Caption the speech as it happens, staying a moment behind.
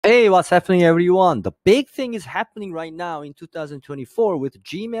what's happening, everyone? The big thing is happening right now in 2024 with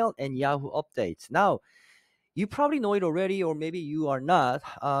Gmail and Yahoo updates. Now, you probably know it already, or maybe you are not.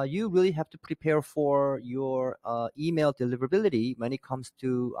 You really have to prepare for your email deliverability when it comes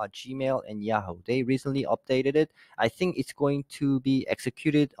to Gmail and Yahoo. They recently updated it. I think it's going to be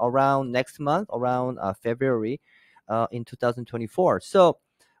executed around next month, around February in 2024. So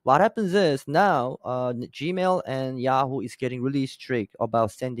what happens is now Gmail and Yahoo is getting really strict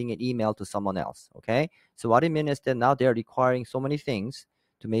about sending an email to someone else. Okay, so what it means is that now they're requiring so many things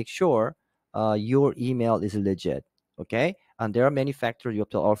to make sure your email is legit. Okay, and there are many factors you have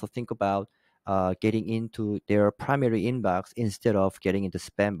to also think about getting into their primary inbox instead of getting into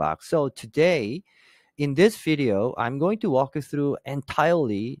spam box. So today in this video, I'm going to walk you through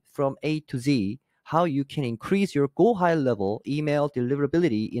entirely from A to Z how you can increase your go high level email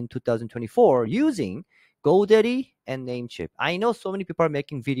deliverability in 2024 using GoDaddy and Namecheap. I know so many people are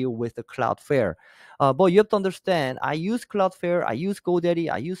making video with the Cloudflare, but you have to understand, I use Cloudflare, I use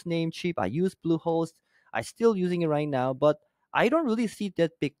GoDaddy, I use Namecheap, I use Bluehost. I'm still using it right now, but I don't really see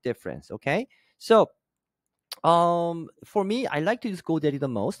that big difference. Okay, so for me, I like to use GoDaddy the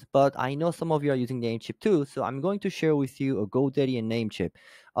most, but I know some of you are using Namecheap too, so I'm going to share with you a GoDaddy and Namecheap.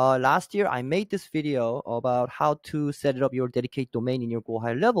 Last year I made this video about how to set up your dedicated domain in your go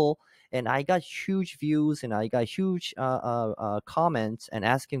high level, and I got huge views and I got huge comments and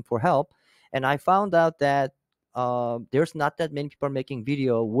asking for help, and I found out that there's not that many people making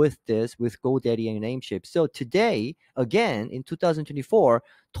video with this with GoDaddy and Namecheap. So today, again in 2024,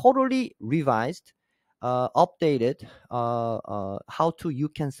 totally revised, updated how to you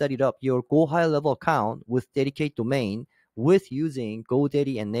can set it up your go high level account with dedicated domain with using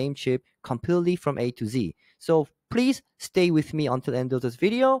GoDaddy and Namecheap completely from A to Z. So please stay with me until the end of this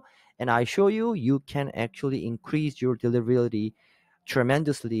video, and I show you you can actually increase your deliverability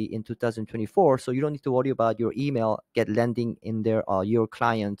tremendously in 2024, so you don't need to worry about your email get landing in their your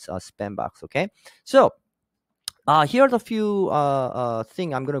client's spam box. Okay, so here are the few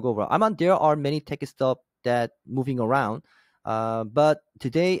thing I'm gonna go over. There are many tech stuff that moving around, but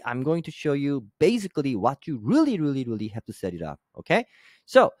today I'm going to show you basically what you really have to set it up. Okay,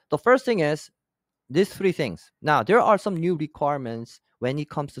 so the first thing is these three things. Now there are some new requirements when it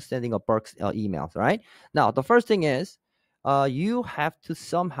comes to sending a bulk emails. Right now, the first thing is you have to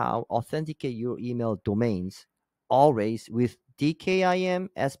somehow authenticate your email domains always with DKIM,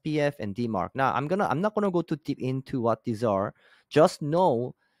 SPF, and Dmarc. Now I'm not gonna go too deep into what these are. Just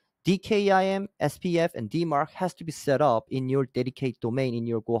know DKIM, SPF, and Dmarc has to be set up in your dedicated domain in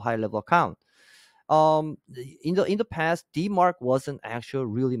your go high level account. In the past, Dmarc wasn't actually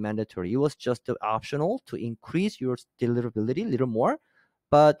really mandatory. It was just optional to increase your deliverability a little more.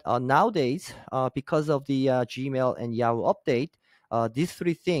 But nowadays, because of the Gmail and Yahoo update, these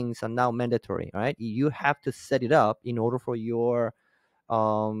three things are now mandatory, right? You have to set it up in order for your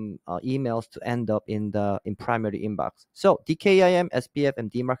emails to end up in primary inbox. So DKIM, SPF, and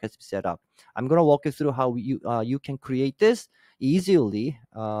Dmarc has to be set up. I'm gonna walk you through how you can create this easily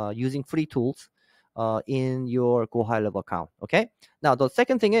using free tools in your go high level account. Okay. Now the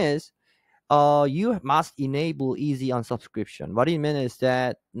second thing is you must enable easy unsubscription. What it means is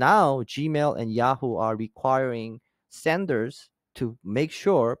that now Gmail and Yahoo are requiring senders to make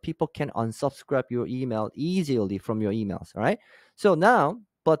sure people can unsubscribe your email easily from your emails. All right. So now,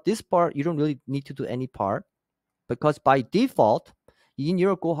 but this part, you don't really need to do any part, because by default, in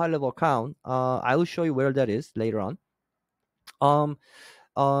your go high level account, I will show you where that is later on. Go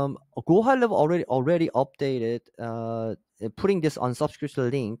high level already updated, putting this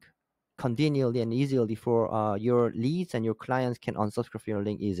unsubscription link conveniently and easily for your leads, and your clients can unsubscribe your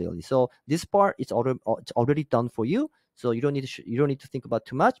link easily. So this part is already done for you. So you don't need to think about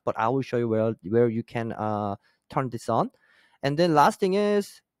too much, but I will show you where you can turn this on. And then last thing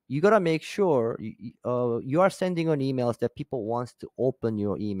is you gotta make sure you are sending on emails that people wants to open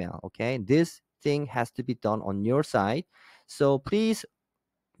your email. Okay, this thing has to be done on your side. So please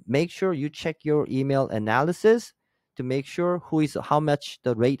make sure you check your email analysis to make sure how much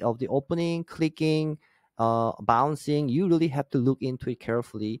the rate of the opening, clicking, bouncing. You really have to look into it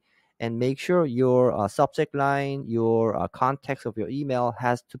carefully and make sure your subject line, your context of your email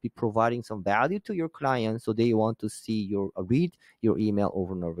has to be providing some value to your client, so they want to see read your email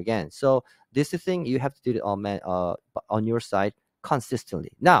over and over again. So this is the thing you have to do it on your side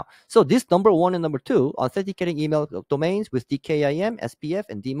consistently. Now, so this number one and number two, authenticating email domains with DKIM, SPF,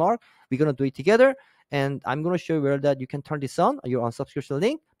 and Dmarc, we're going to do it together. And I'm going to show you where that you can turn this on. You're on subscription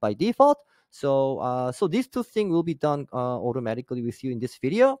link by default. So so these two things will be done automatically with you in this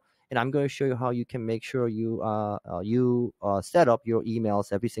video. and I'm going to show you how you can make sure you set up your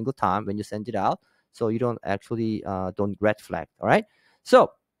emails every single time when you send it out, so you don't actually don't red flag. All right.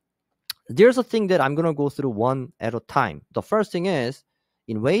 So there's a thing that I'm going to go through one at a time. The first thing is,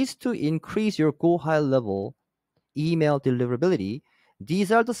 in ways to increase your go high level email deliverability,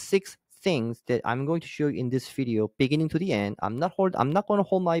 these are the 6 things that I'm going to show you in this video beginning to the end. I'm not going to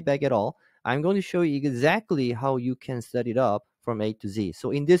hold my back at all. I'm going to show you exactly how you can set it up from A to Z.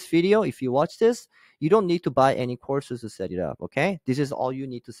 So in this video, if you watch this, you don't need to buy any courses to set it up. Okay, this is all you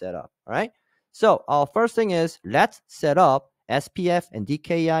need to set up. All right. So first thing is, let's set up SPF and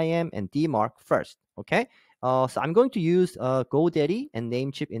DKIM and Dmarc first. Okay. So I'm going to use GoDaddy and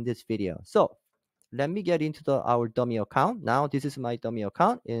Namecheap in this video. So let me get into our dummy account. Now this is my dummy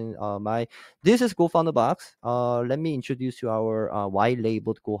account in this is GoFunnelbox. Let me introduce you our white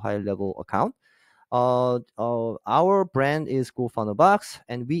labeled Go High Level account. Our brand is GoFunnelbox,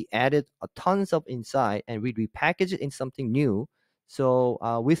 and we added a tons of inside and we repackaged it in something new. So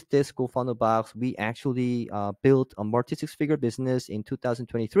with this GoFunnelbox, we actually built a multi-6-figure business in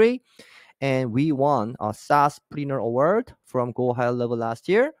 2023, and we won a SAAS Planner Award from Go High Level last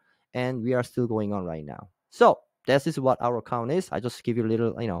year, and we are still going on right now. So this is what our account is. I just give you a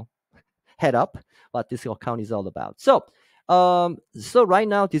little, head up what this account is all about. So right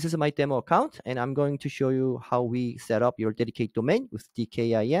now this is my demo account, and I'm going to show you how we set up your dedicated domain with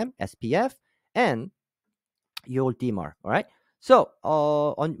DKIM, SPF, and your Dmarc. All right. So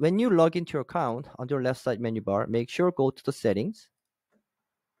when you log into your account, on your left side menu bar, make sure go to the settings,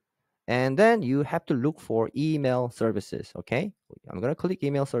 and then you have to look for email services. Okay, I'm gonna click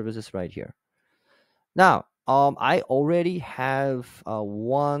email services right here. Now I already have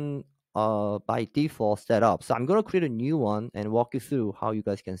one by default set up, so I'm gonna create a new one and walk you through how you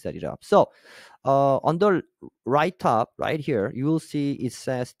guys can set it up. So on the right top right here, you will see it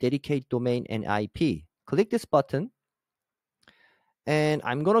says dedicate domain and IP. Click this button, and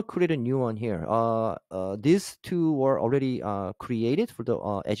I'm gonna create a new one here. These two were already created for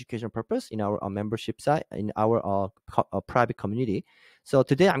the educational purpose in our membership site, in our private community. So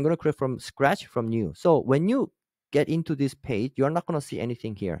today I'm gonna create from scratch, from new. So when you get into this page, you're not gonna see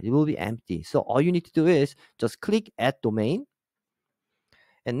anything here. It will be empty. So all you need to do is just click add domain,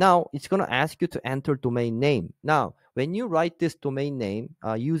 and now it's going to ask you to enter domain name. Now, when you write this domain name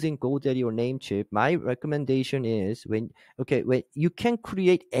using GoDaddy or Namecheap, my recommendation is when you can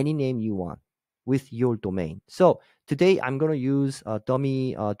create any name you want with your domain. So today I'm going to use a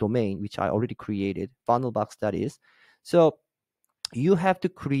dummy domain, which I already created, funnelbox that is. So you have to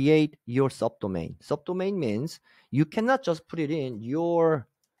create your subdomain. Subdomain means you cannot just put it in your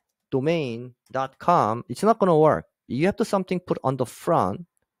domain.com. It's not going to work. You have to something put on the front.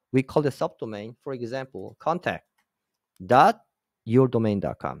 We call it subdomain. For example,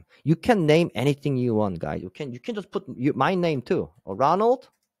 contact.yourdomain.com. You can name anything you want, guys. You can just put my name too, or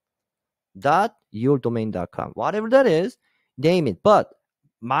Ronald.yourdomain.com. Whatever that is, name it. But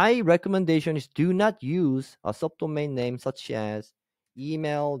my recommendation is do not use a subdomain name such as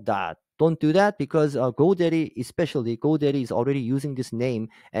email. Don't do that, because GoDaddy, especially GoDaddy, is already using this name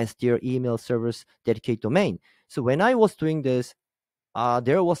as their email service dedicated domain. So when I was doing this,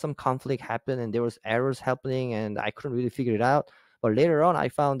 there was some conflict happen and there was errors happening, and I couldn't really figure it out. But later on, I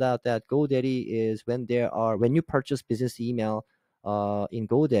found out that GoDaddy is when you purchase business email in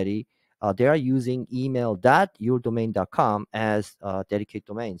GoDaddy, they are using email.yourdomain.com as dedicated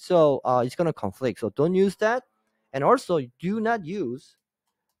domain. So it's going to conflict. So don't use that. And also, do not use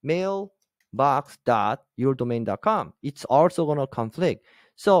mailbox.yourdomain.com. It's also going to conflict.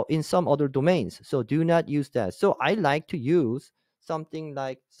 So in some other domains, so do not use that. So I like to use something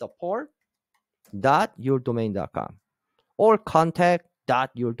like support.yourdomain.com or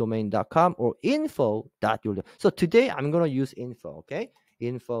contact.yourdomain.com or info.yourdomain. So today I'm going to use info, okay?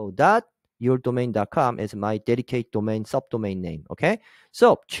 Info.yourdomain.com is my dedicated domain subdomain name, okay?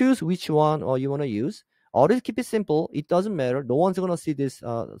 So choose which one you want to use. Always keep it simple. It doesn't matter. No one's going to see this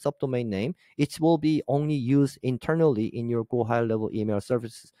subdomain name. It will be only used internally in your Go High Level email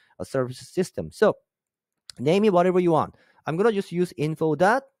services system. So name it whatever you want. I'm going to just use info.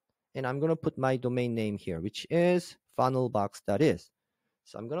 And I'm going to put my domain name here, which is funnelbox.is.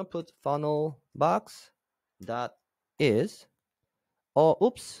 So I'm going to put funnelbox.is. Oh,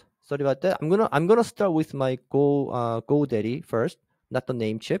 oops. Sorry about that. I'm gonna start with my GoDaddy first, not the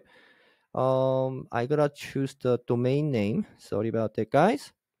Namecheap. I gotta choose the domain name. Sorry about that,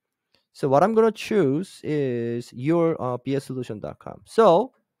 guys. So what I'm gonna choose is your bssolution.com.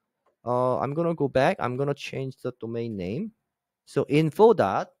 So I'm gonna go back. I'm gonna change the domain name. So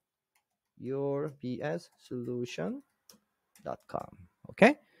info.yourbsolution.com.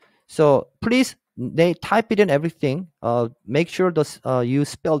 Okay. So please they type it in everything. Make sure you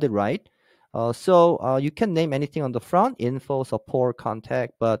spelled it right. So you can name anything on the front, info, support,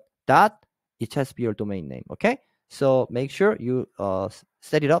 contact, but that it has to be your domain name. Okay. So make sure you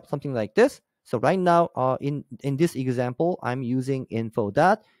set it up something like this. So right now, in this example, I'm using info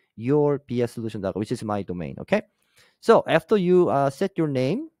dot yourbsolution.com, which is my domain. Okay. So after you set your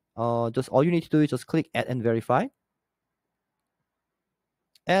name, just all you need to do is just click add and verify.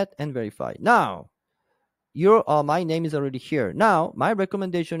 Add and verify. Now your my name is already here. Now my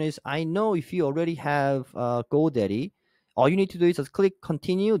recommendation is, I know if you already have GoDaddy, all you need to do is just click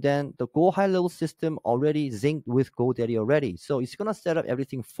continue. Then the Go High Level system already synced with GoDaddy already, so it's gonna set up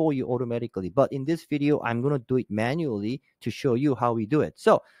everything for you automatically. But in this video, I'm gonna do it manually to show you how we do it.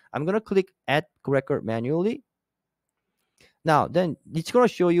 So I'm gonna click add record manually. Now, then it's going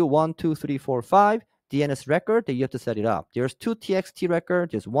to show you 1, 2, 3, 4, 5 DNS record that you have to set it up. There's 2 TXT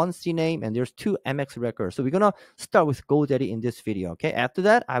records, there's 1 CNAME, and there's 2 MX records. So we're going to start with GoDaddy in this video. Okay. After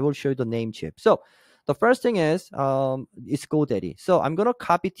that, I will show you the Namecheap. So the first thing is it's GoDaddy. So I'm going to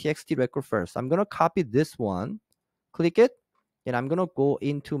copy TXT record first. I'm going to copy this one, click it, and I'm going to go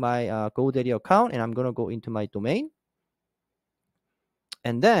into my GoDaddy account, and I'm going to go into my domain.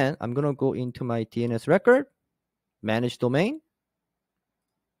 And then I'm going to go into my DNS record, manage domain.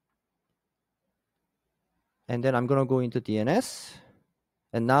 And then I'm going to go into DNS.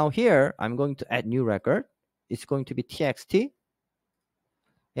 And now here, I'm going to add new record. It's going to be TXT.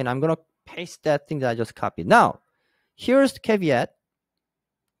 And I'm going to paste that thing that I just copied. Now, here's the caveat.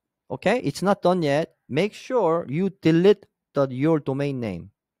 Okay, it's not done yet. Make sure you delete your domain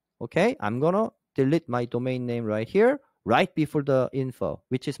name. Okay, I'm going to delete my domain name right here, right before the info,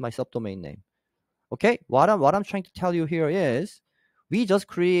 which is my subdomain name. Okay, what I'm trying to tell you here is, we just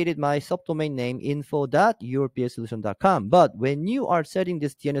created my subdomain name info.yourbsolution.com. But when you are setting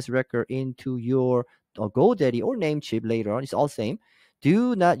this DNS record into your GoDaddy or Namecheap later on, it's all same.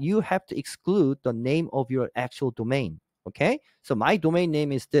 You have to exclude the name of your actual domain. Okay, so my domain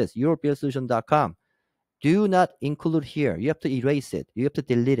name is this, yourbsolution.com. Do not include here. You have to erase it. You have to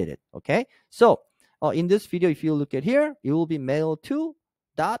delete it. Okay, so in this video, if you look at here, it will be mail to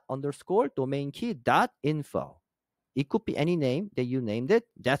 _domain key .info. It could be any name that you named it.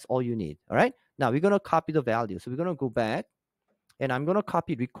 That's all you need. All right. Now we're going to copy the value. So we're going to go back, and I'm going to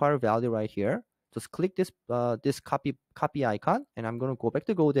copy required value right here. Just click this this copy icon, and I'm going to go back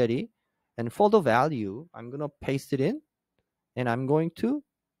to GoDaddy, and for the value, I'm going to paste it in, and I'm going to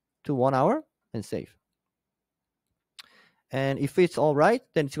 1 hour and save. And if it's all right,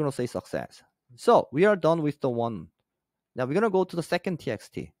 then it's going to say success. So we are done with the one. Now we're going to go to the second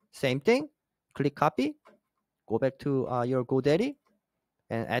TXT. Same thing. Click copy. Go back to your GoDaddy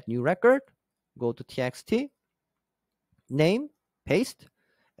and add new record. Go to TXT. Name. Paste.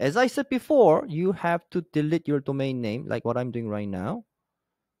 As I said before, you have to delete your domain name, like what I'm doing right now,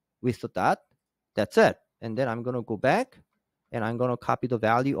 with the dot. That's it. And then I'm going to go back, and I'm going to copy the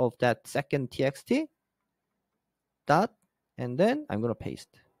value of that second TXT. Dot. And then I'm going to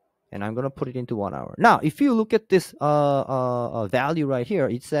paste. And I'm going to put it into 1 hour. Now, if you look at this value right here,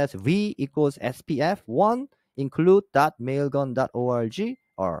 it says v equals SPF1 include .mailgun.org,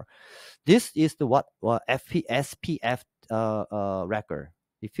 or this is the SPF record.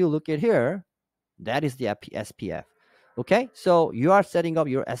 If you look at here, that is the SPF. Okay, so you are setting up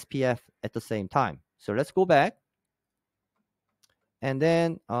your SPF at the same time. So let's go back, and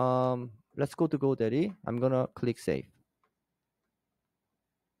then let's go to GoDaddy. I'm going to click save.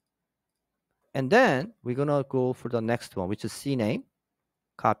 And then we're going to go for the next one, which is CNAME.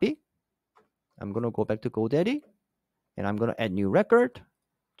 Copy. I'm going to go back to GoDaddy, and I'm going to add new record.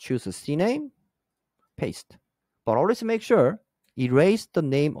 Choose a CNAME. Paste. But always make sure, erase the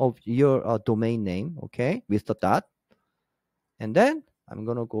name of your domain name, okay, with the dot. And then I'm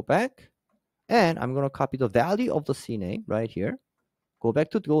going to go back, and I'm going to copy the value of the CNAME right here. Go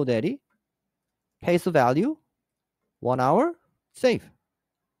back to GoDaddy. Paste the value. 1 hour. Save.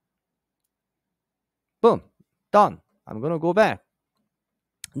 Boom. Done. I'm going to go back.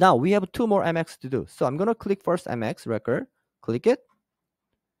 Now we have 2 more MX to do. So I'm going to click first MX record. Click it.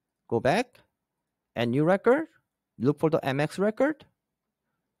 Go back. Add new record. Look for the MX record.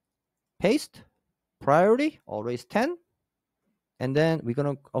 Paste. Priority. Always 10. And then we're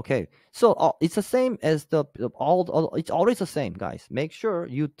going to, okay. So it's the same as it's always the same, guys. Make sure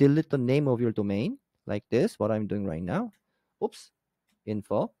you delete the name of your domain like this, what I'm doing right now. Oops.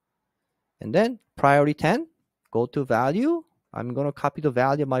 Info. And then priority 10. Go to value. I'm going to copy the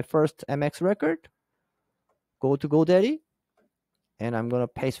value of my first MX record. Go to GoDaddy. And I'm going to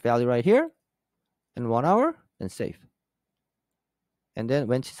paste value right here. In 1 hour and save. And then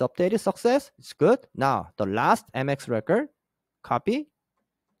when it's updated, success, it's good. Now, the last MX record, copy,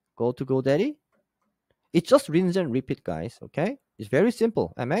 go to GoDaddy. It's just rinse and repeat, guys, okay? It's very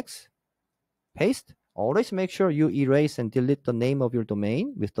simple. MX, paste. Always make sure you erase and delete the name of your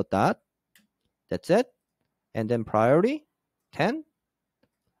domain with the dot. That's it. And then priority, 10.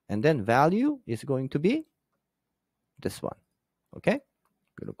 And then value is going to be this one, okay?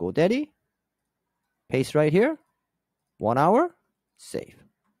 Go to GoDaddy, paste right here, 1 hour, save.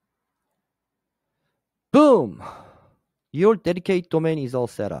 Boom! Your dedicated domain is all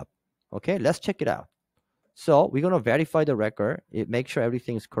set up. Okay, let's check it out. So we're going to verify the record. Make sure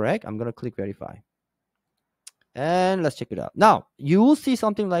everything is correct. I'm going to click verify. And let's check it out. Now, you will see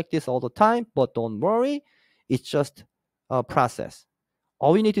something like this all the time, but don't worry. It's just a process.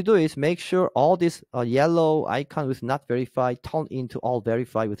 All we need to do is make sure all this yellow icon with not verified turn into all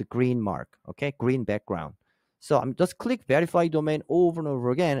verified with a green mark, okay, green background. So I'm just click verify domain over and over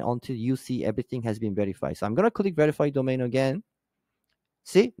again until you see everything has been verified. So I'm going to click verify domain again.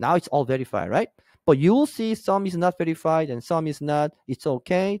 See, now it's all verified, right? But you will see some is not verified and some is not. It's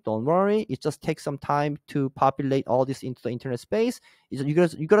okay. Don't worry. It just takes some time to populate all this into the internet space. You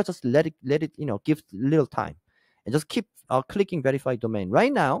gotta just let it, give little time, and just keep clicking verify domain.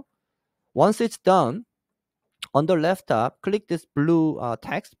 Right now, once it's done, on the left top, click this blue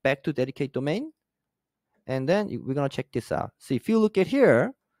text back to dedicated domain, and then we're gonna check this out. So if you look at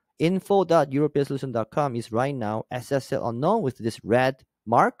here, info.europeansolution.com is right now SSL unknown with this red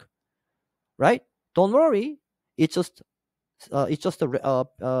mark, right? Don't worry, it's just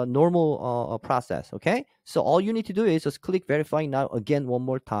a normal process, okay? So all you need to do is just click verify now again one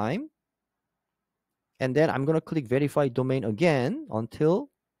more time, and then I'm gonna click verify domain again until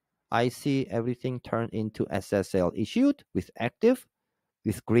I see everything turn into SSL issued with active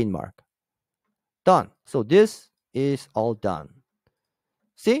with green mark. Done. So this is all done.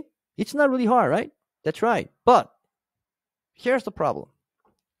 See, it's not really hard, right? That's right. But here's the problem.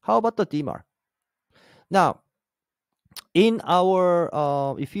 How about the Dmarc? Now, in our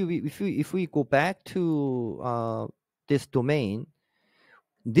if we go back to this domain,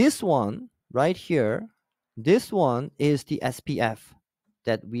 this one right here, this one is the SPF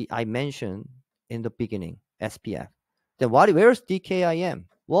that I mentioned in the beginning, SPF. Then where's DKIM?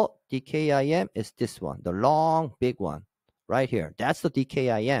 Well, DKIM is this one, the long big one right here. That's the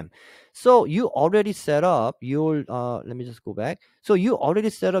DKIM. So you already set up your let me just go back. So you already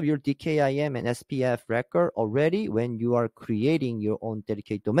set up your DKIM and SPF record already when you are creating your own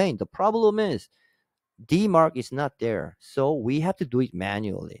dedicated domain. The problem is Dmarc is not there, so we have to do it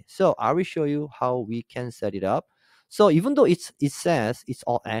manually. So I will show you how we can set it up. So even though it says it's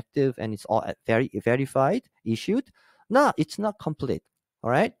all active and it's all verified, issued, no, it's not complete. All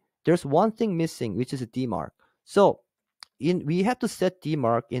right, there's one thing missing, which is a Dmarc. So we have to set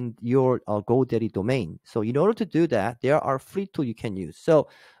Dmarc in your GoDaddy domain. So in order to do that, there are free tools you can use. So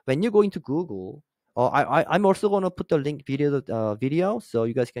when you go into Google, I'm also going to put the link video so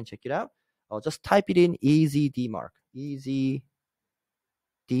you guys can check it out. Just type it in easy Dmarc, easy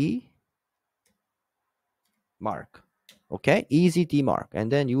Dmarc. Okay, easy Dmarc,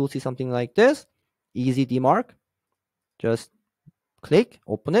 and then you will see something like this, easy Dmarc. Just click,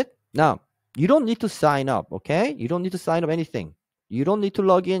 open it. Now you don't need to sign up. Okay, you don't need to sign up anything. You don't need to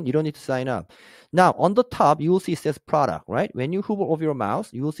log in. You don't need to sign up. Now on the top, you will see it says product, right? When you hover over your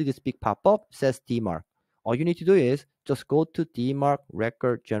mouse, you will see this big pop-up says Dmarc. All you need to do is just go to Dmarc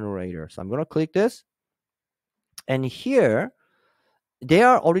record generator. So I'm going to click this. And here, they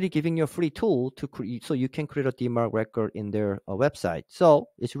are already giving you a free tool to create, so you can create a Dmarc record in their website. So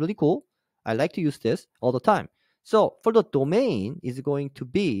it's really cool. I like to use this all the time. So for the domain, is going to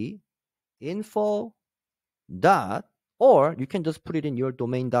be info dot, or you can just put it in your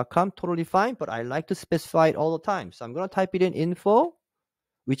domain.com, totally fine. But I like to specify it all the time. So I'm going to type it in info,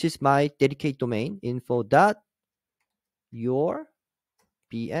 which is my dedicated domain, info dot your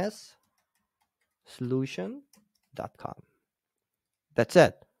BS solution.com. That's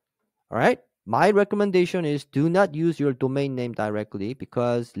it. All right. My recommendation is do not use your domain name directly,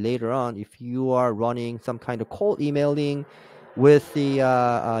 because later on, if you are running some kind of cold emailing with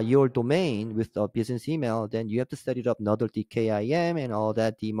the your domain with a business email, then you have to set it up another DKIM and all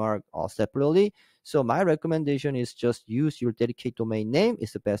that Dmarc all separately. So my recommendation is just use your dedicated domain name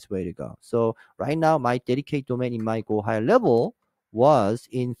is the best way to go. So right now, my dedicated domain in my Go Higher Level was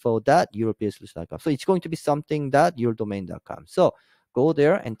info.europeansolution.com. So it's going to be something.yourdomain.com. So go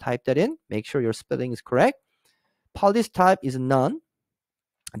there and type that in. Make sure your spelling is correct. Policy type is none.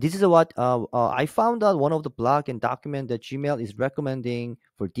 This is what I found out one of the blog and document that Gmail is recommending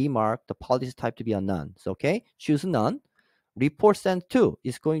for Dmarc, the policy type to be a none. So okay, choose none. report sent to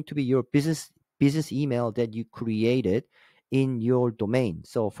is going to be your business email that you created in your domain.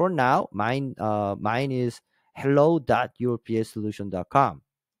 So for now, mine is hello.europsolution.com.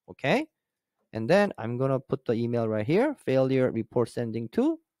 Okay, and then I'm gonna put the email right here. Failure report sending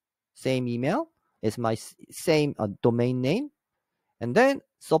to, same email is my same domain name. And then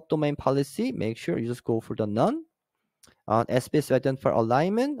subdomain policy, make sure you just go for the none. SPS identifier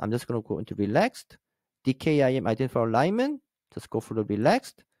alignment, I'm just going to go into relaxed. DKIM identifier alignment, just go for the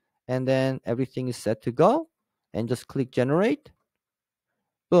relaxed. And then everything is set to go. And just click generate.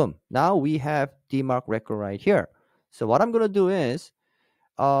 Boom. Now we have Dmarc record right here. So what I'm going to do is,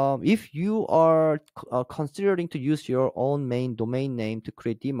 if you are considering to use your own main domain name to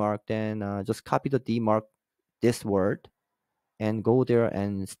create Dmarc, then just copy the Dmarc, this word, and go there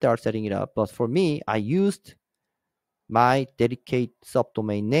and start setting it up. But for me, I used my dedicated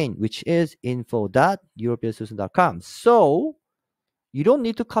subdomain name, which is info.europeansolution.com. So you don't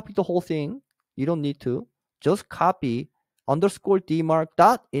need to copy the whole thing. You don't need to. Just copy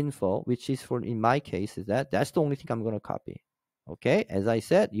 _dmarc.info, which is for, in my case, is that's the only thing I'm going to copy. Okay. As I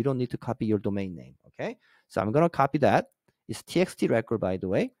said, you don't need to copy your domain name. Okay. So I'm going to copy that. It's txt record, by the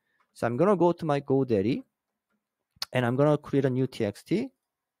way. So I'm going to go to my GoDaddy and I'm going to create a new txt.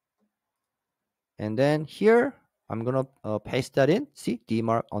 And then here, I'm going to paste that in. See,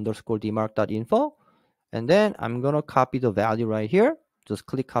 dmarc_dmarc.info. And then I'm going to copy the value right here. Just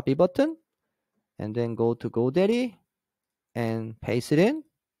click copy button. And then go to GoDaddy and paste it in.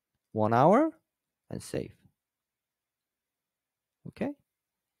 1 hour and save. Okay.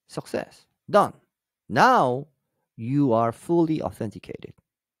 Success. Done. Now you are fully authenticated.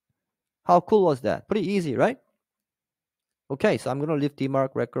 How cool was that? Pretty easy, right? Okay, so I'm going to leave Dmarc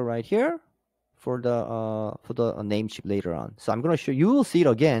record right here for the Namecheap later on. So I'm going to show you, will see it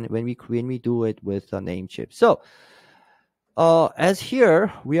again when we do it with Namecheap. So as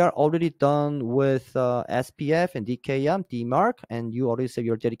here we are already done with SPF and DKM, Dmarc, and you already set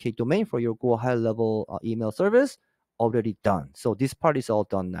your dedicated domain for your Go High Level email service. Already done. So this part is all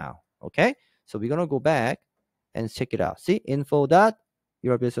done now. Okay, so we're going to go back and check it out. See,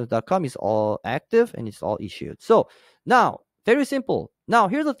 info.yourbusiness.com is all active and it's all issued. So now, very simple. Now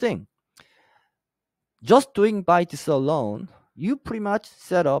here's the thing. Just doing by this alone, you pretty much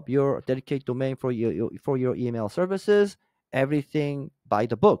set up your dedicated domain for your email services, everything by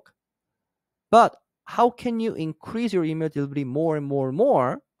the book. But how can you increase your email delivery more and more and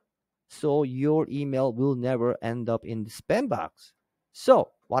more so your email will never end up in the spam box? So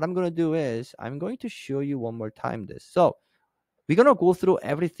what I'm going to do is I'm going to show you one more time this. So we're going to go through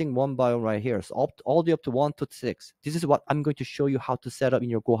everything one by one right here. So all the way up to 1 to 6. This is what I'm going to show you how to set up in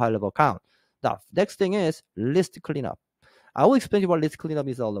your Go High Level account. Now, next thing is list cleanup. I will explain you what list cleanup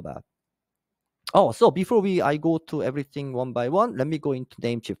is all about. Oh, so before I go to everything one by one, let me go into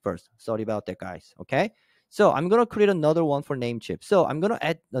Namecheap first. Sorry about that, guys. Okay. So I'm going to create another one for Namecheap. So I'm going to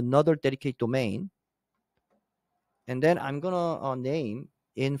add another dedicated domain. And then I'm going to name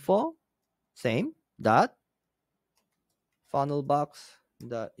info, same, dot, funnelbox,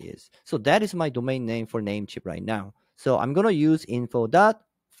 that is. So that is my domain name for Namecheap right now. So I'm going to use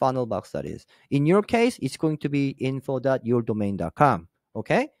info.funnelbox, that is. In your case, it's going to be info.yourdomain.com.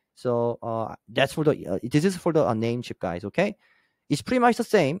 Okay. So that's for the, this is for the Namecheap, guys. Okay. It's pretty much the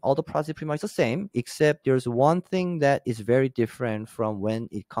same. All the process is pretty much the same, except there's one thing that is very different from when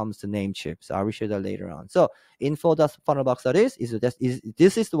it comes to Namecheap. So I will share that later on. So info.funnelbox, that is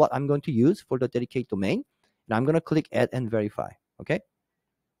this is what I'm going to use for the dedicated domain. And I'm going to click add and verify. Okay.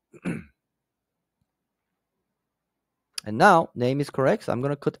 And now name is correct. So I'm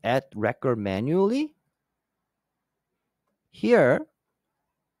going to click add record manually. Here,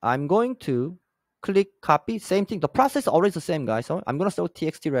 I'm going to click copy. Same thing. The process is always the same, guys. So I'm going to start with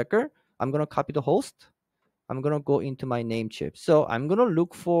txt record. I'm going to copy the host. I'm going to go into my Namecheap. So I'm going to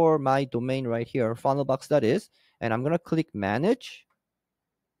look for my domain right here, funnelbox, that is. And I'm going to click manage.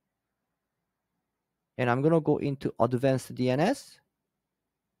 And I'm going to go into advanced DNS.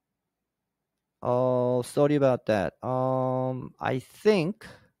 Oh, sorry about that. I think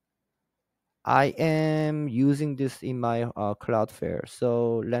I am using this in my Cloudflare.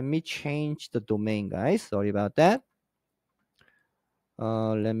 So let me change the domain, guys. Sorry about that.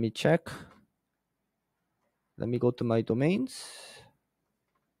 Let me check. Let me go to my domains.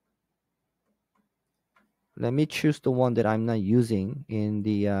 Let me choose the one that I'm not using in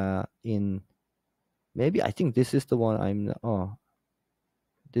the maybe I think this is the one I'm. Oh,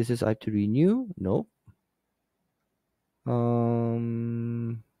 this is I have to renew. Nope.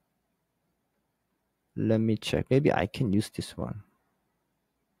 Let me check. Maybe I can use this one.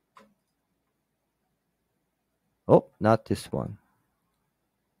 Oh, not this one.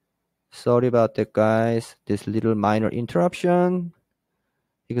 Sorry about that, guys. This little minor interruption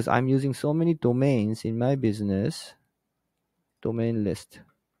because I'm using so many domains in my business. Domain list.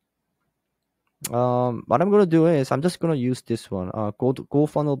 What I'm gonna do is I'm just gonna use this one. Go to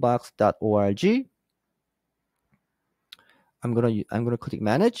GoFunnelbox.org. I'm gonna click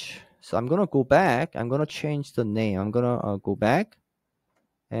manage. So I'm gonna go back. I'm gonna change the name. I'm gonna go back,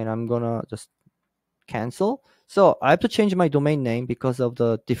 and I'm gonna just cancel. So I have to change my domain name because of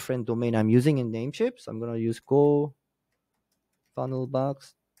the different domain I'm using in Namecheap. So I'm gonna use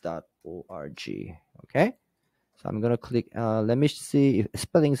GoFunnelbox.org. Okay. So I'm gonna click. Let me see if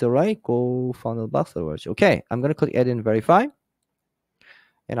spellings are right. GoFunnelbox.org. Okay. I'm gonna click edit and verify,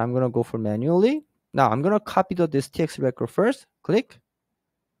 and I'm gonna go for manually. Now I'm gonna copy this TXT record first. Click.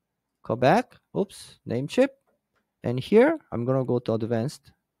 Go back. Oops. Namecheap. And here I'm gonna go to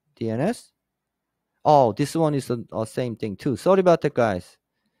advanced DNS. Oh, this one is the same thing too. Sorry about that, guys.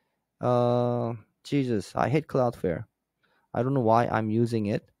 Jesus, I hate Cloudflare. I don't know why I'm using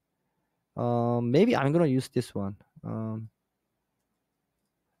it. Maybe I'm gonna use this one.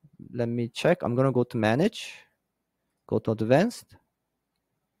 Let me check. I'm gonna go to manage, go to advanced.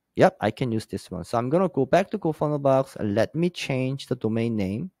 Yep, I can use this one. So I'm gonna go back to GoFunnelbox and let me change the domain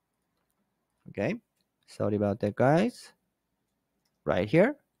name. Okay, sorry about that, guys. Right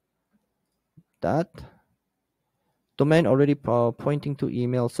here, that domain already pointing to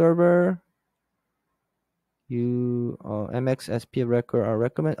email server. You MX SP record are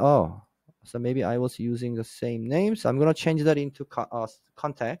recommend. Oh, so maybe I was using the same name. So I'm gonna change that into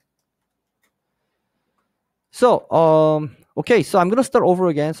contact. So okay, so I'm gonna start over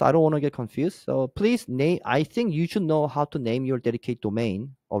again. So I don't want to get confused. So please name. I think you should know how to name your dedicated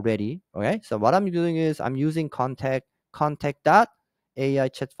domain already. Okay. So what I'm doing is I'm using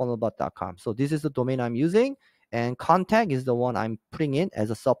contact.aichatfunnelbot.com. So this is the domain I'm using, and contact is the one I'm putting in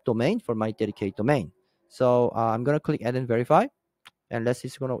as a subdomain for my dedicated domain. So I'm gonna click add and verify, and let's see.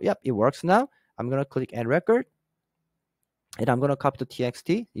 It's gonna. Yep, it works now. I'm gonna click add record, and I'm gonna copy the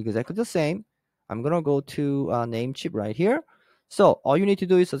TXT exactly the same. I'm gonna go to Namecheap right here. So all you need to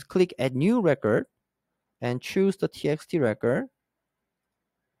do is just click add new record and choose the TXT record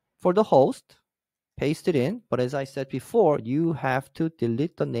for the host, paste it in. But as I said before, you have to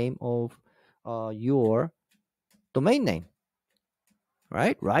delete the name of your domain name,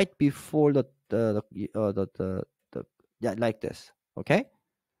 right? Right before yeah, like this, okay?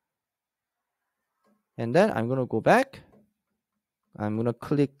 And then I'm gonna go back. I'm gonna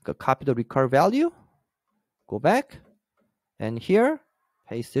click copy the record value, go back, and here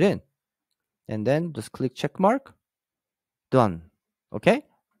paste it in, and then just click check mark. Done. Okay,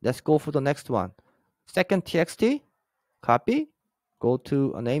 let's go for the next one. Second TXT, copy, go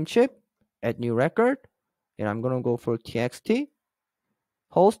to a Namecheap, add new record, and I'm gonna go for TXT,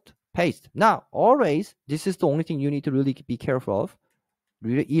 host, paste. Now always, this is the only thing you need to really be careful of.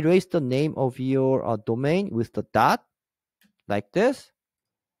 Erase the name of your domain with the dot like this,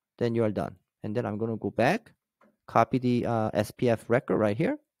 then you are done. And then I'm gonna go back, copy the SPF record right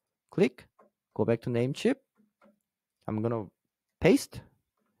here, click, go back to Namecheap. I'm gonna paste,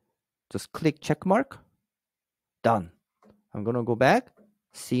 just click check mark, done. I'm gonna go back,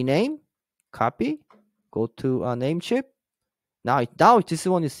 CNAME, copy, go to Namecheap. Now this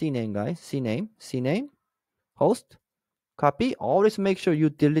one is CNAME, guys. CNAME, host, copy. Always make sure you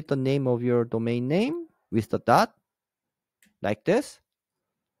delete the name of your domain name with the dot, like this.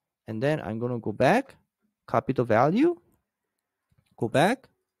 And then I'm gonna go back, copy the value, go back,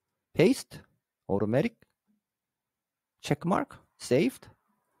 paste, automatic, check mark, saved.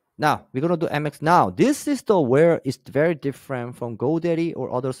 Now we're gonna do MX. Now this is the where it's very different from GoDaddy or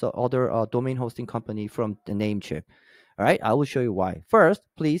other domain hosting company from the Namecheap. All right, I will show you why. First,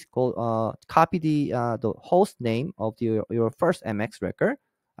 please go copy the host name of your first MX record.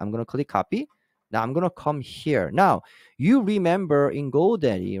 I'm gonna click copy. Now I'm gonna come here. Now you remember in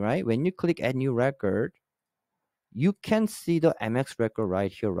GoDaddy, right? When you click add new record, you can see the MX record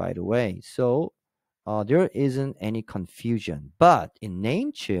right here right away. So there isn't any confusion. But in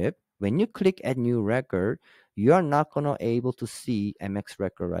Namecheap, when you click add new record, you are not gonna able to see MX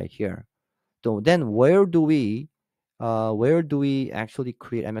record right here. So then where do we actually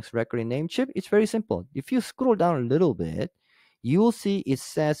create MX record in Namecheap? It's very simple. If you scroll down a little bit, you will see it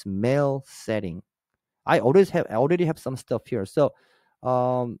says mail setting. I already have some stuff here. So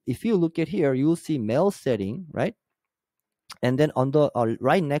if you look at here, you will see mail setting, right? And then on the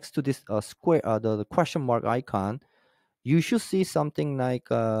right next to this square, the question mark icon, you should see something like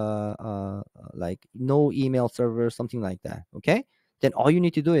no email server, something like that. Okay. Then all you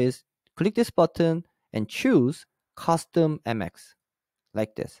need to do is click this button and choose custom MX,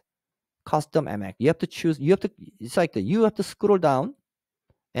 like this. Custom MX. You have to choose. You have to. It's like that. You have to scroll down,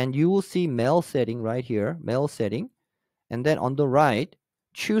 and you will see mail setting right here. Mail setting, and then on the right,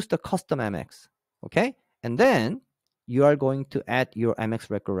 choose the custom MX. Okay, and then you are going to add your MX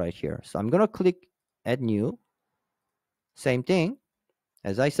record right here. So I'm gonna click add new. Same thing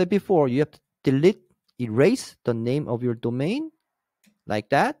as I said before. You have to delete, erase the name of your domain like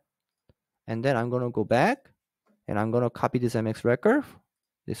that, and then I'm gonna go back and I'm gonna copy this MX record,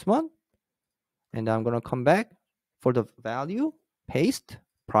 this one, and I'm gonna come back for the value, paste,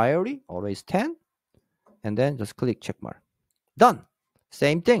 priority, always 10, and then just click check mark. Done.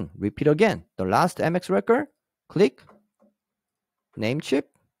 Same thing, repeat again. The last MX record, click Namecheap,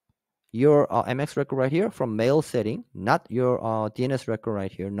 your MX record right here from mail setting, not your DNS record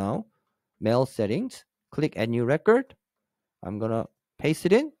right here. Now, mail settings, click add new record. I'm gonna paste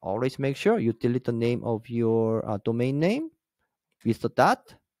it in. Always make sure you delete the name of your domain name with the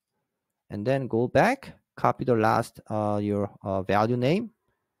dot, and then go back, copy the last your value name,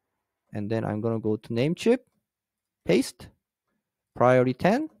 and then I'm gonna go to Namecheap, paste, priority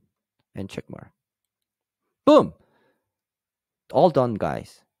 10, and check mark. Boom, all done,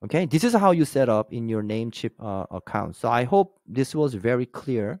 guys. Okay, this is how you set up in your Namecheap account. So I hope this was very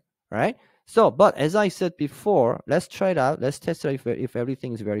clear, right? So, but as I said before, let's try it out. Let's test it if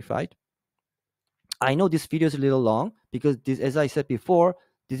everything is verified. I know this video is a little long because this, as I said before,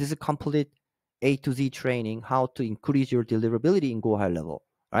 this is a complete A to Z training, how to increase your deliverability in Go High Level.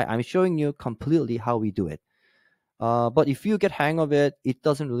 Right? I'm showing you completely how we do it. But if you get hang of it, it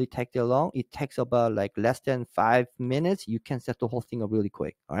doesn't really take that long. It takes about like less than 5 minutes. You can set the whole thing up really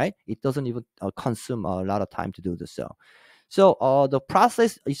quick. All right. It doesn't even consume a lot of time to do this. So the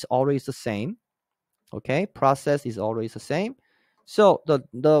process is always the same. Okay. Process is always the same. So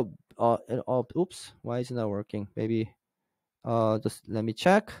oops, why is it not working? Maybe just let me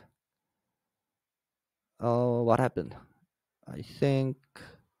check. What happened? I think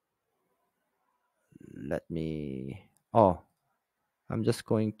I'm just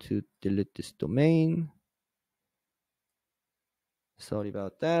going to delete this domain. Sorry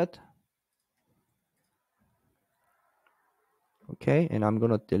about that. Okay, and I'm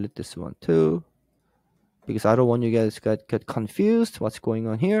gonna delete this one too, because I don't want you guys to get confused what's going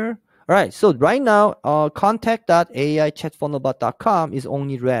on here. All right, so right now, contact.aichatfunnelbot.com is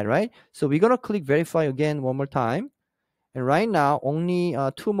only red, right? So we're gonna click verify again one more time. And right now, only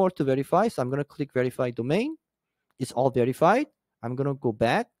 2 more to verify. So I'm gonna click verify domain. It's all verified. I'm gonna go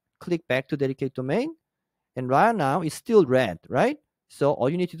back, click back to dedicate domain. And right now, it's still red, right? So all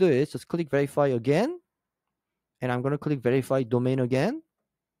you need to do is just click verify again. And I'm gonna click verify domain again.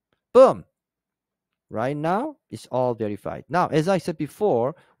 Boom. Right now, it's all verified. Now, as I said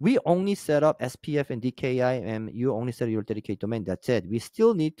before, we only set up SPF and DKI, and you only set your dedicated domain. That's it. We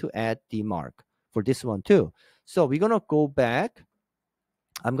still need to add Dmarc for this one too. So we're gonna go back.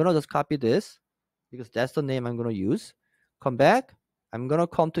 I'm gonna just copy this because that's the name I'm gonna use. Come back. I'm gonna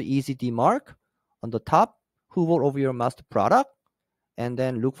come to Easy Dmarc on the top. Hover over your master product, and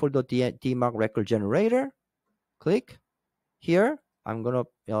then look for the Dmarc record generator. Click here. I'm gonna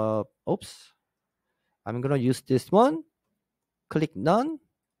I'm gonna use this one. Click none,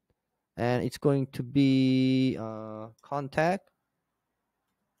 and it's going to be contact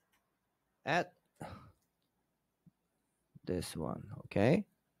at this one. Okay,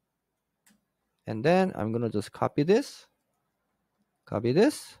 and then I'm gonna just copy this.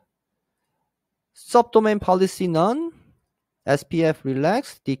 Subdomain policy none, SPF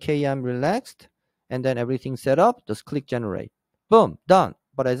relaxed, DKIM relaxed, and then everything set up. Just click generate. Boom, done.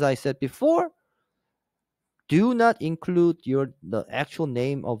 But as I said before, do not include the actual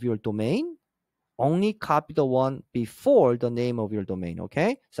name of your domain. Only copy the one before the name of your domain.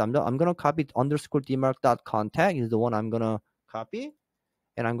 Okay, so I'm gonna copy _dmarc.contact is the one I'm gonna copy,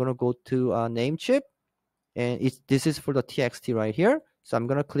 and I'm gonna go to Namecheap, and this is for the txt right here. So I'm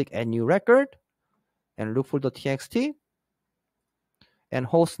gonna click add new record and look for the txt, and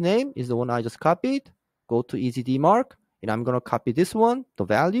host name is the one I just copied. Go to Easy Dmarc, and I'm gonna copy this one, the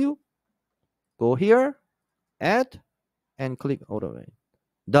value. Go here, add, and click automate.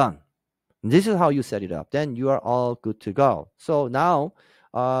 Done. This is how you set it up. Then you are all good to go. So now,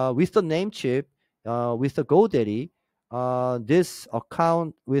 with the Namecheap, with the GoDaddy, this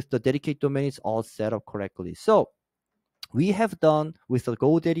account with the dedicated domain is all set up correctly. So we have done with the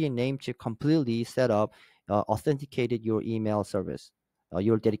GoDaddy and Namecheap completely set up, authenticated your email service,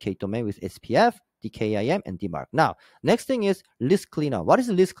 your dedicated domain with SPF, DKIM, and Dmarc. Now, next thing is list cleanup. What is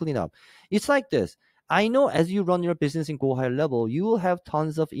list cleanup? It's like this. I know as you run your business in Go High Level, you will have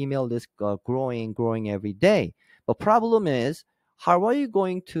tons of email lists growing every day. But problem is, how are you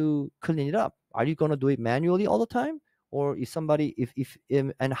going to clean it up? Are you going to do it manually all the time? Or if somebody, if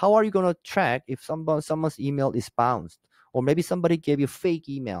and how are you going to track if someone's email is bounced? Or maybe somebody gave you fake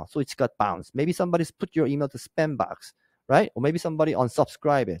email, so it's got bounced. Maybe somebody's put your email to spam box, right? Or maybe somebody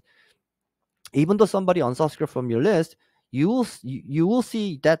unsubscribe it. Even though somebody unsubscribe from your list, you will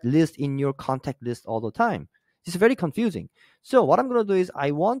see that list in your contact list all the time. It's very confusing. So what I'm going to do is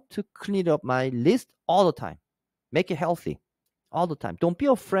I want to clean up my list all the time, make it healthy all the time. Don't be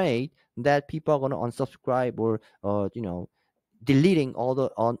afraid that people are going to unsubscribe or deleting all the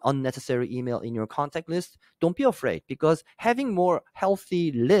unnecessary email in your contact list. Don't be afraid, because having more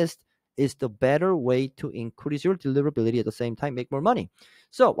healthy list is the better way to increase your deliverability, at the same time make more money.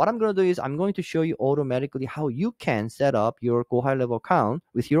 So what I'm going to do is I'm going to show you automatically how you can set up your Go High Level account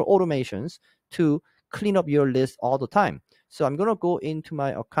with your automations to clean up your list all the time. So I'm going to go into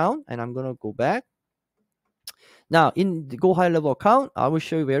my account and I'm going to go back. Now in the Go High Level account, I will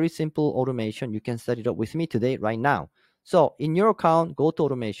show you very simple automation. You can set it up with me today right now. So in your account, go to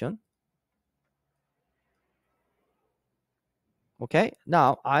automation. Okay,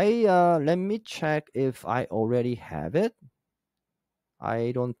 now let me check if I already have it.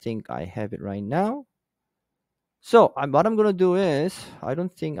 I don't think I have it right now. So what I'm gonna do is, I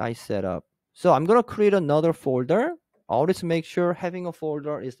don't think I set up. So I'm gonna create another folder. Always make sure having a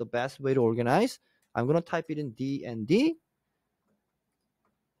folder is the best way to organize. I'm gonna type it in D,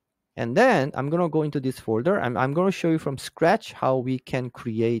 and then I'm gonna go into this folder. I'm gonna show you from scratch how we can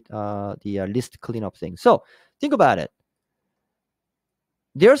create the list cleanup thing. So think about it.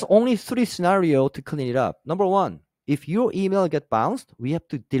 There's only 3 scenarios to clean it up. Number 1, if your email get bounced, we have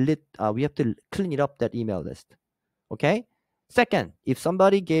to delete, we have to clean it up, that email list. Okay. Second, if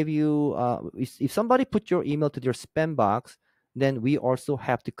somebody gave you, if somebody put your email to their spam box, then we also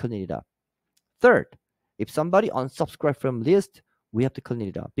have to clean it up. Third, if somebody unsubscribe from list, we have to clean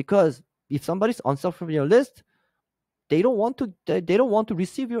it up, because if somebody's unsubscribed from your list, they don't want to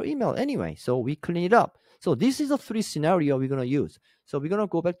receive your email anyway. So we clean it up. So this is the 3 scenario we're going to use. So we're going to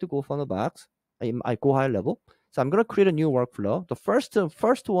go back to GoFunnelbox. I go high level. So I'm going to create a new workflow. The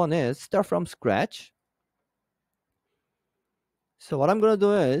first one is start from scratch. So what I'm going to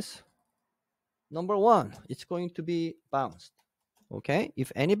do is, number 1, it's going to be bounced. Okay.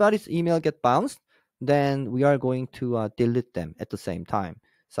 If anybody's email get bounced, then we are going to delete them at the same time.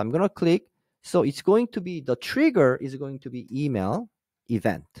 So I'm going to click. So it's going to be, the trigger is going to be email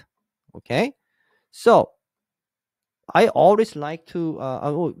event. Okay. So I always like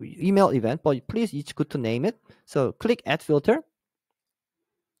to email event, but please, it's good to name it. So click add filter,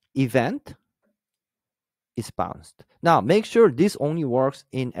 event is bounced. Now make sure this only works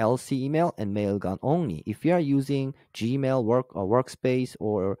in LC email and Mailgun only. If you are using Gmail workspace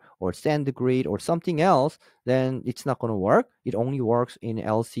or SendGrid or something else, then it's not going to work. It only works in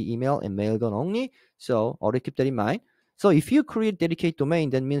LC email and Mailgun only. So always keep that in mind. So if you create dedicated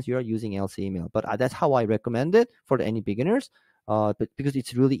domain, that means you are using LC email. But that's how I recommend it for any beginners. But because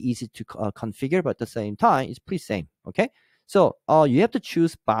it's really easy to configure, but at the same time, it's pretty same. Okay. So you have to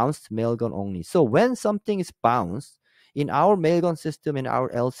choose bounced Mailgun only. So when something is bounced in our Mailgun system and our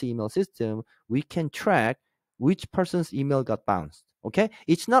LC email system, we can track which person's email got bounced. Okay,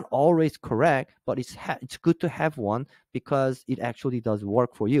 it's not always correct, but it's good to have one, because it actually does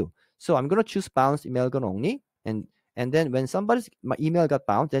work for you. So I'm gonna choose bounced Mailgun only, and then when my email got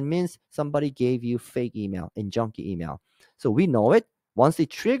bounced, that means somebody gave you fake email and junky email. So we know it. Once it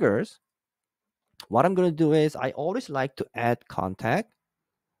triggers, what I'm going to do is, I always like to add contact.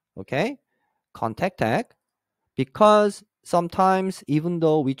 Okay, contact tag, because sometimes even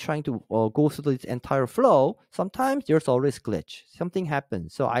though we're trying to go through this entire flow, sometimes there's always glitch, something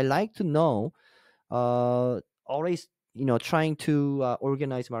happens. So I like to know, always trying to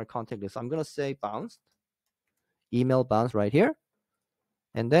organize my contact list. I'm going to say bounce, email bounce right here,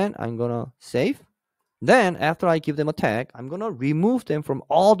 and then I'm going to save. Then after I give them a tag, I'm going to remove them from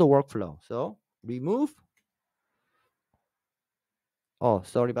all the workflow. So remove. Oh,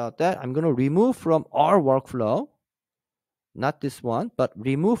 sorry about that. I'm going to remove from our workflow, not this one, but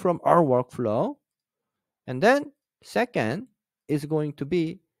remove from our workflow. And then second is going to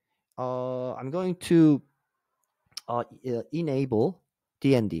be, I'm going to enable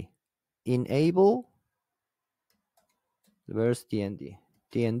DND. Enable, where's DND?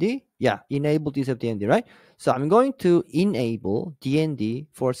 DND? Yeah, enable this of DND, right? So I'm going to enable DND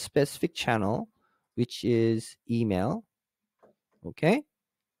for specific channel, which is email. Okay.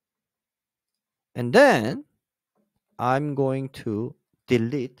 And then I'm going to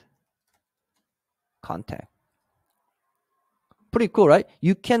delete contact. Pretty cool, right?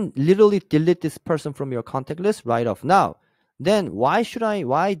 You can literally delete this person from your contact list right off now. Then why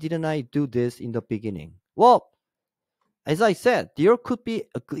didn't I do this in the beginning? Well, as I said, there could be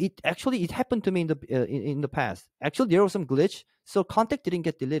it happened to me in the past. Actually, there was some glitch, so contact didn't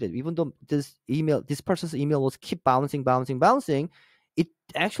get deleted, even though this person's email was keep bouncing. It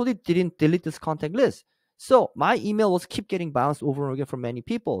actually didn't delete this contact list. So my email was keep getting bounced over and again from many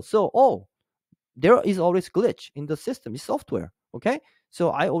people. So there is always glitch in the system, it's software. Okay, so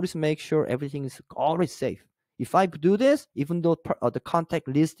I always make sure everything is always safe. If I do this, even though the contact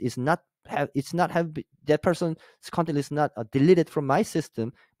list is not that person's contact list not deleted from my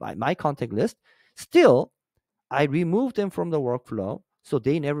system, by my contact list, still I remove them from the workflow, so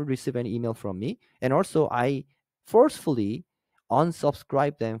they never receive any email from me. And also I forcefully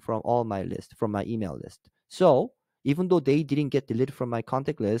unsubscribe them from all my list, from my email list. So even though they didn't get deleted from my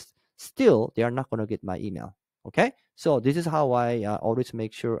contact list, still they are not going to get my email. Okay, so this is how I always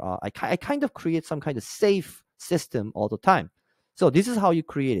make sure I kind of create some kind of safe system all the time. So this is how you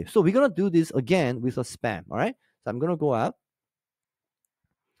create it. So we're going to do this again with a spam. All right, so I'm going to go out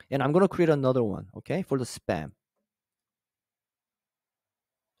and I'm going to create another one, okay, for the spam.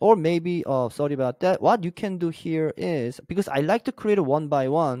 Or maybe, sorry about that. What you can do here is, because I like to create a one by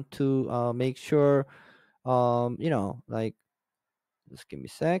one to make sure, like, just give me a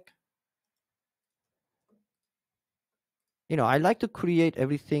sec. I like to create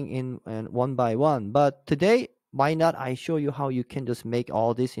everything in one by one. But today, why not I show you how you can just make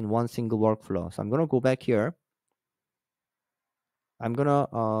all this in one single workflow. So I'm going to go back here. I'm going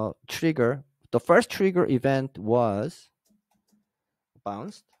to trigger. The first trigger event was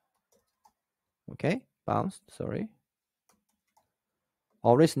bounced. Okay, bounced, sorry.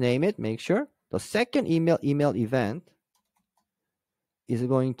 Always name it, make sure. The second email event is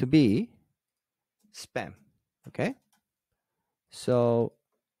going to be spam. Okay, so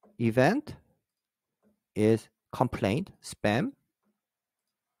event is complaint, spam,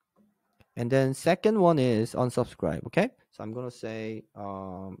 and then second one is unsubscribe. Okay, so I'm going to say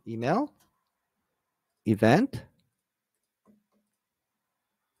email event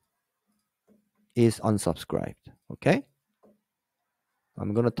is unsubscribed. Okay,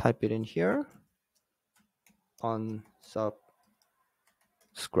 I'm going to type it in here, unsubscribed.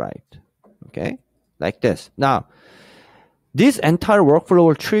 Okay, like this. Now this entire workflow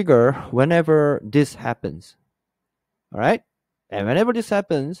will trigger whenever this happens. All right, and whenever this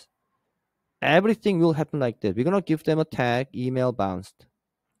happens, everything will happen like this. We're gonna give them a tag, email bounced.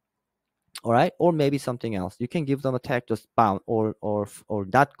 All right, or maybe something else. You can give them a tag, just bounce, or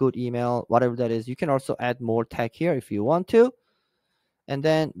not good email, whatever that is. You can also add more tag here if you want to. And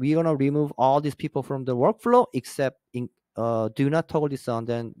then we're gonna remove all these people from the workflow, except do not toggle this on.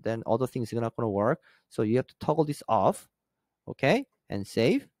 Then other things are not gonna work. So you have to toggle this off. Okay, and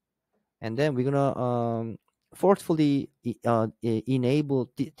save. And then we're gonna forcefully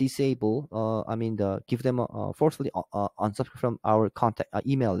enable, disable. Give them forcefully unsubscribe from our contact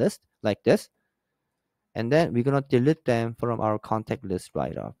email list like this. And then we're gonna delete them from our contact list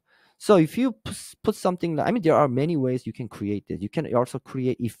right off. So if you put something, there are many ways you can create this. You can also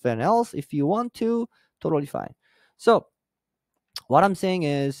create if and else if you want to. Totally fine. So what I'm saying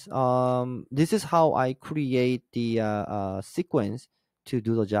is, this is how I create the sequence to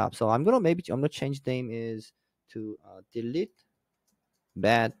do the job. So I'm gonna change name is to delete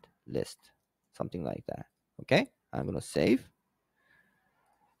bad list, something like that. Okay, I'm gonna save.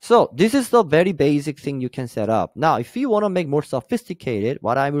 So this is the very basic thing you can set up. Now, if you want to make more sophisticated,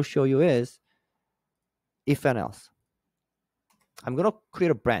 what I will show you is if and else. I'm gonna create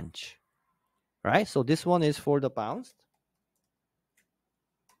a branch, right? So this one is for the bounced.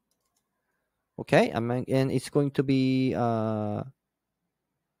 Okay, and it's going to be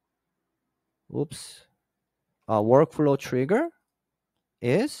workflow trigger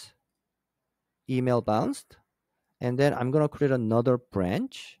is email bounced, and then I'm going to create another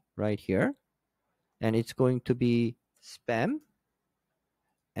branch right here, and it's going to be spam,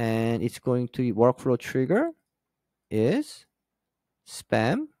 and it's going to be workflow trigger is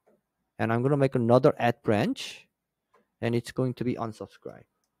spam, and I'm going to make another add branch, and it's going to be unsubscribe.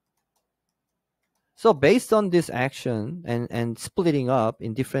 So based on this action and splitting up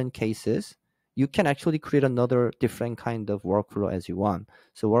in different cases, you can actually create another different kind of workflow as you want.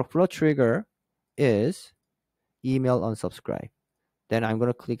 So workflow trigger is email unsubscribe. Then I'm going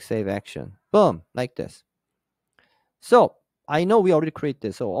to click save action. Boom, like this. So I know we already create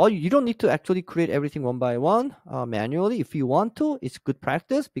this. So you don't need to actually create everything one by one manually. If you want to, it's good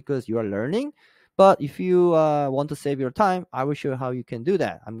practice because you are learning. But if you want to save your time, I will show you how you can do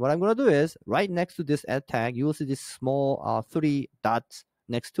that. And what I'm going to do is right next to this ad tag, you will see this small 3 dots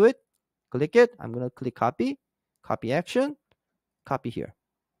next to it. Click it. I'm going to click copy, copy action, copy here.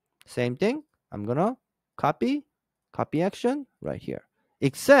 Same thing. I'm going to copy, copy action right here.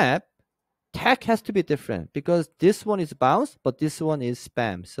 Except tag has to be different because this one is bounce, but this one is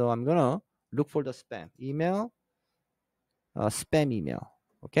spam. So I'm going to look for the spam email, spam email.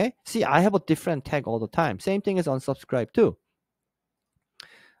 Okay. See, I have a different tag all the time. Same thing as unsubscribe too.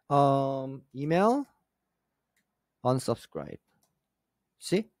 Email, unsubscribe.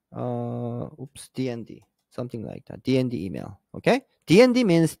 See, oops, DND, something like that. DND email. Okay. DND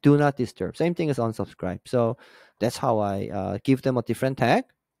means do not disturb. Same thing as unsubscribe. So that's how I give them a different tag.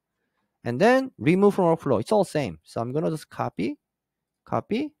 And then remove from workflow. It's all same. So I'm gonna just copy,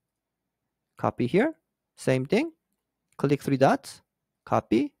 copy, copy here. Same thing. Click 3 dots.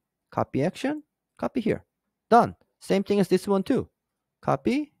 Copy, copy action, copy here. Done. Same thing as this one too.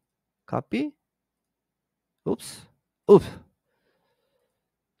 Copy, copy. Oops. Oops.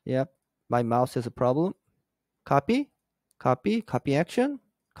 Yep. My mouse has a problem. Copy, copy, copy action,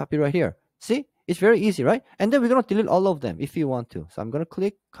 copy right here. See? It's very easy, right? And then we're going to delete all of them if you want to. So I'm going to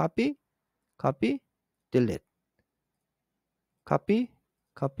click copy, copy, delete. Copy,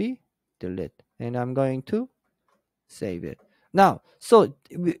 copy, delete. And I'm going to save it. Now, so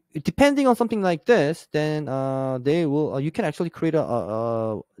depending on something like this, then they will. You can actually create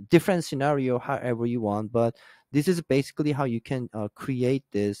a different scenario however you want. But this is basically how you can create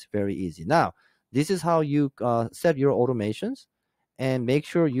this very easy. Now, this is how you set your automations, and make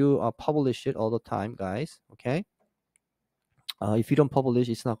sure you publish it all the time, guys. Okay. If you don't publish,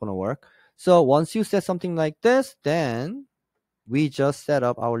 it's not gonna work. So once you set something like this, then we just set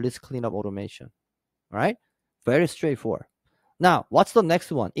up our list cleanup automation. All right. Very straightforward. Now, what's the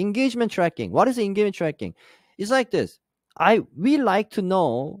next one? Engagement tracking. What is engagement tracking? It's like this. We like to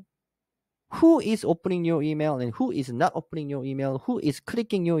know who is opening your email and who is not opening your email, who is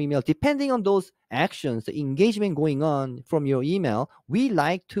clicking your email. Depending on those actions, the engagement going on from your email, we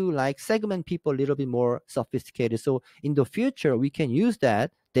like to segment people a little bit more sophisticated. So in the future, we can use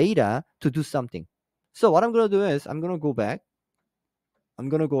that data to do something. So what I'm going to do is I'm going to go back. I'm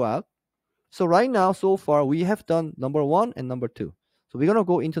going to go out. So right now, so far, we have done number 1 and number 2. So we're going to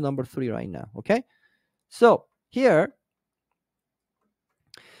go into number 3 right now, okay? So here,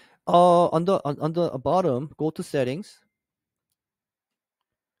 on the bottom, go to settings.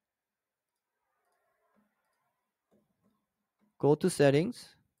 Go to settings.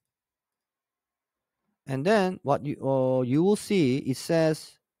 And then what you will see, it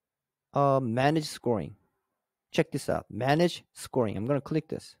says manage scoring. Check this out, manage scoring. I'm going to click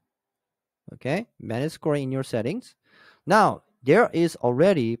this. Okay, manage scoring in your settings. Now, there is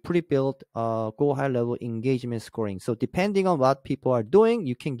already pre-built go high level engagement scoring. So depending on what people are doing,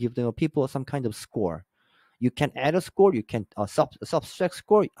 you can give them people some kind of score. You can add a score, you can subtract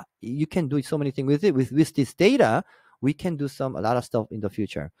score. You can do so many things with it. With this data, we can do a lot of stuff in the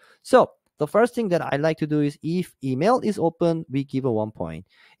future. So the first thing that I like to do is if email is open, we give a 1 point.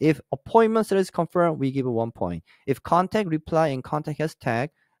 If appointment status is confirmed, we give a 1 point. If contact reply and contact has tag,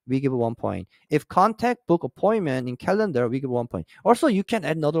 we give a 1 point. If contact book appointment in calendar, we give 1 point. Also, you can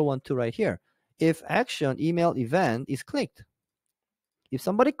add another one too right here. If action email event is clicked, if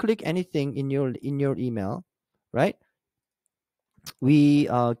somebody click anything in your email, right, we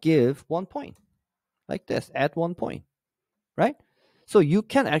give 1 point like this, add 1 point, right? So you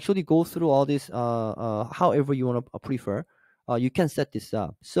can actually go through all this however you want to prefer. You can set this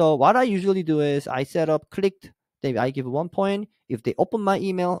up. So what I usually do is I set up clicked, then I give 1 point. If they open my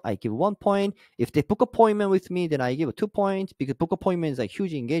email, I give 1 point. If they book appointment with me, then I give 2 points because book appointment is like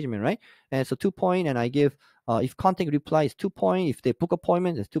huge engagement, right? And so 2 point, and I give if contact reply is 2 point. If they book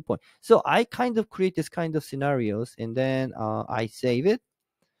appointment, it's 2 point. So I kind of create this kind of scenarios, and then I save it.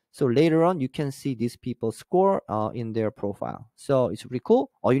 So later on, you can see these people's score in their profile. So it's really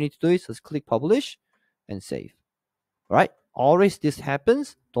cool. All you need to do is just click publish and save. All right. Always this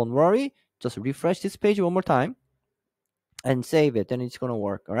happens. Don't worry. Just refresh this page one more time and save it. Then it's going to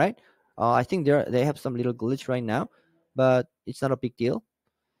work. All right. I think they have some little glitch right now, but it's not a big deal.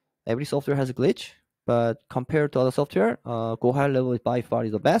 Every software has a glitch, but compared to other software, Go High Level by far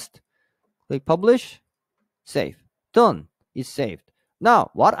is the best. Click publish, save. Done. It's saved.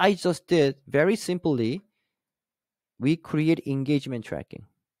 Now, what I just did, very simply, we create engagement tracking.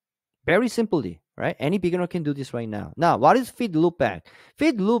 Very simply, right? Any beginner can do this right now. Now, what is feed loopback?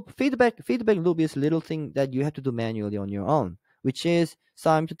 Feedback loop is a little thing that you have to do manually on your own, which is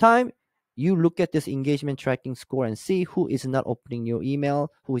time to time, you look at this engagement tracking score and see who is not opening your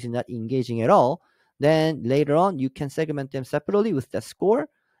email, who is not engaging at all. Then later on, you can segment them separately with that score,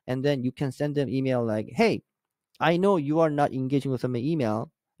 and then you can send them email like, hey, I know you are not engaging with my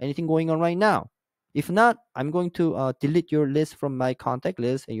email. Anything going on right now? If not, I'm going to delete your list from my contact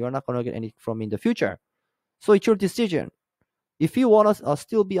list, and you're not going to get anything from me in the future. So it's your decision. If you want to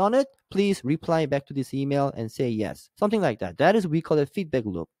still be on it, please reply back to this email and say yes. Something like that. That is, we call it feedback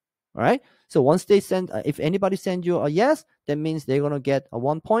loop. All right. So once they send, if anybody sends you a yes, that means they're going to get a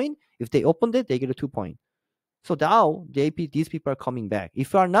 1 point. If they opened it, they get a 2 point. So now these people are coming back.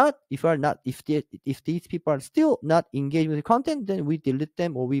 If these people are still not engaged with the content, then we delete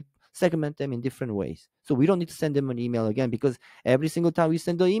them or we segment them in different ways. So we don't need to send them an email again, because every single time we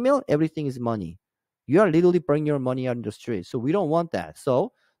send an email, everything is money. You are literally bringing your money out in the street. So we don't want that.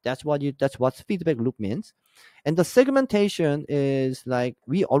 So that's what feedback loop means. And the segmentation is like,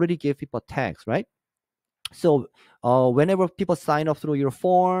 we already gave people tags, right? So whenever people sign up through your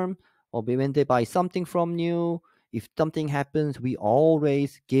form, or when they buy something from you, if something happens, we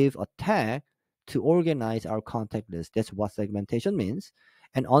always give a tag to organize our contact list. That's what segmentation means.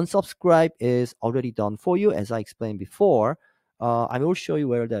 And unsubscribe is already done for you, as I explained before. I will show you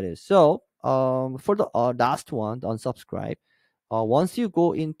where that is. So for the last one, the unsubscribe, once you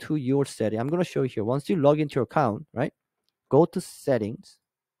go into your setting, I'm going to show you here. Once you log into your account, right, go to settings,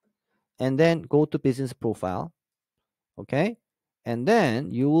 and then go to business profile. Okay, and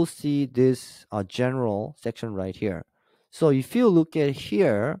then you will see this general section right here. So if you look at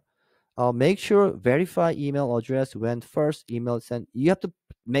here, make sure verify email address when first email sent. You have to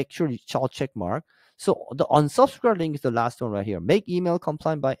make sure you check mark. So the unsubscribe link is the last one right here. Make email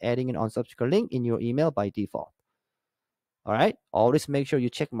compliant by adding an unsubscribe link in your email by default. All right, always make sure you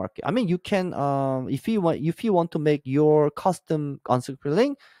check mark it. I mean, you can if you want to make your custom unsubscribe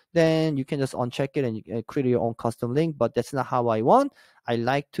link, then you can just uncheck it and create your own custom link. But that's not how I want. I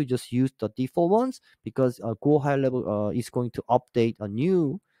like to just use the default ones, because Go High Level is going to update a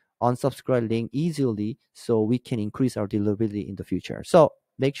new unsubscribe link easily, so we can increase our deliverability in the future. So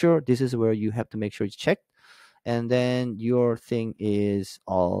make sure this is where you have to make sure it's checked, and then your thing is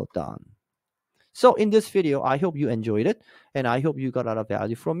all done. So in this video, I hope you enjoyed it, and I hope you got a lot of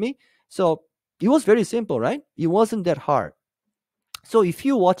value from me. So it was very simple, right? It wasn't that hard. So if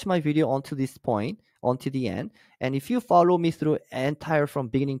you watch my video until this point, until the end, and if you follow me through entire from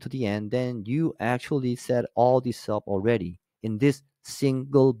beginning to the end, then you actually set all this up already in this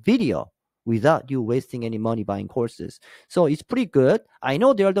single video without you wasting any money buying courses. So it's pretty good. I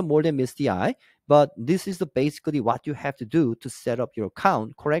know there are the more than meets the eye, but this is basically what you have to do to set up your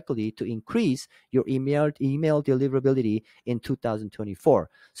account correctly to increase your email deliverability in 2024.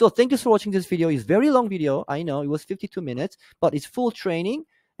 So thank you for watching this video. It's a very long video. I know it was 52 minutes, but it's full training,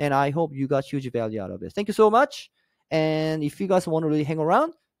 and I hope you got huge value out of it. Thank you so much. And if you guys want to really hang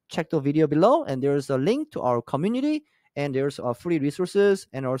around, check the video below, and there's a link to our community, and there's free resources,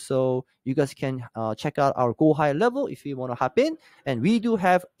 and also you guys can check out our Go High Level if you want to hop in. And we do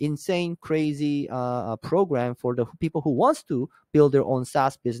have insane, crazy program for the people who wants to build their own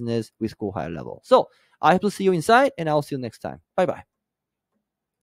SaaS business with Go High Level. So I hope to see you inside, and I'll see you next time. Bye bye.